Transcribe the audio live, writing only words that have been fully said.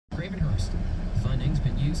1st. The funding's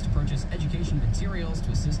been used to purchase education materials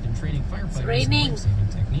to assist in training firefighters in life-saving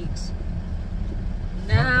techniques.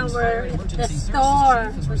 Now we're at the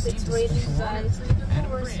store, but it's raining, guys.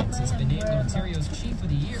 Adam Grant has been named Ontario's Chief of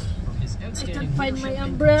the Year for his outstanding I can't find my leadership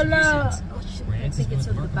and umbrella. contributions. Oh, shit, Grant I has think been it's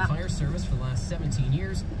with on the the Markham back. Fire Service for the last 17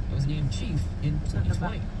 years and was named Chief in It's on the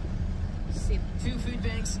back. 2020. Sit. 2 food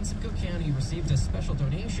banks in Simcoe County received a special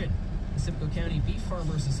donation. The Simcoe County Beef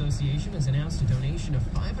Farmers Association has announced a donation of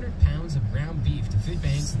 500 pounds of ground beef to food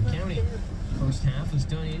banks in the county. The first half was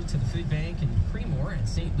donated to the food bank in Creemore at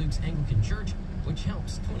St. Luke's Anglican Church, which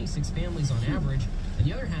helps 26 families on average, and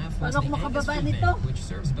the other half was the Angus Food Bank, which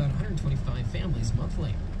serves about 125 families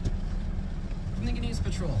monthly. From the News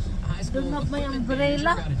Patrol, a high school equipment manager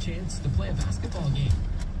got a chance to play a basketball game.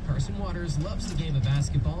 Carson Waters loves the game of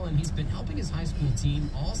basketball, and he's been helping his high school team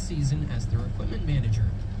all season as their equipment manager.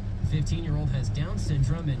 The 15-year-old has Down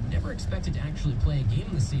syndrome and never expected to actually play a game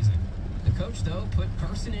this season. The coach, though, put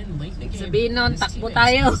Carson in late in the game. Sabihin nun, takbo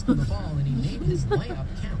tayo. The ball, and he made his layup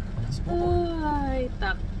count on the scoreboard. Ay,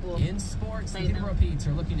 takbo. In sports, the Peterborough Petes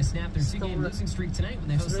are looking to snap their 2-game losing streak tonight when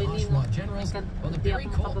they host the Oshawa Generals, while the Barrie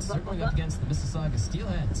Colts are going up against the Mississauga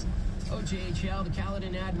Steelheads. OJHL, the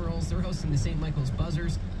Caledon Admirals, they're hosting the St. Michael's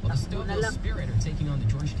Buzzers, while the Stouffville Spirit are taking on the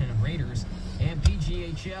Georgetown Raiders. And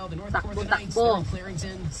PGHL, the North Forth Knights, they're in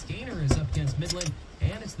Clarington, Skener is up against Midland,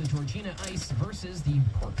 and it's the Georgina Ice versus the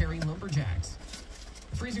Port Perry Lumberjacks.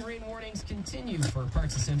 The freezing rain warnings continue for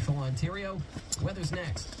parts of central Ontario. Weather's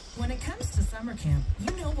next. When it comes to summer camp,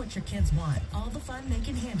 you know what your kids want. All the fun they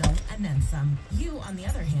can handle, and then some. You, on the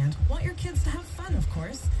other hand, want your kids to have fun, of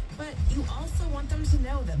course. But you also want them to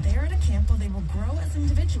know that they're at a camp where they will grow as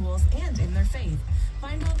individuals and in their faith.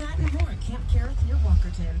 Find all that and more at Camp Carith near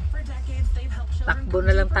Walkerton. For decades, they've helped children Takbo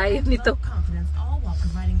na lang tayo nito. develop confidence, all while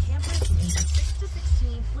providing campers from ages 6 to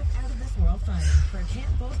 16 with out-of-this-world fun. For a camp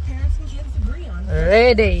both parents and kids agree on.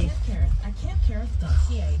 Ready. Camp Carith at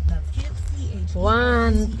campcarith.ca. That's Camp CH.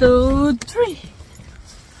 1, 2, 3.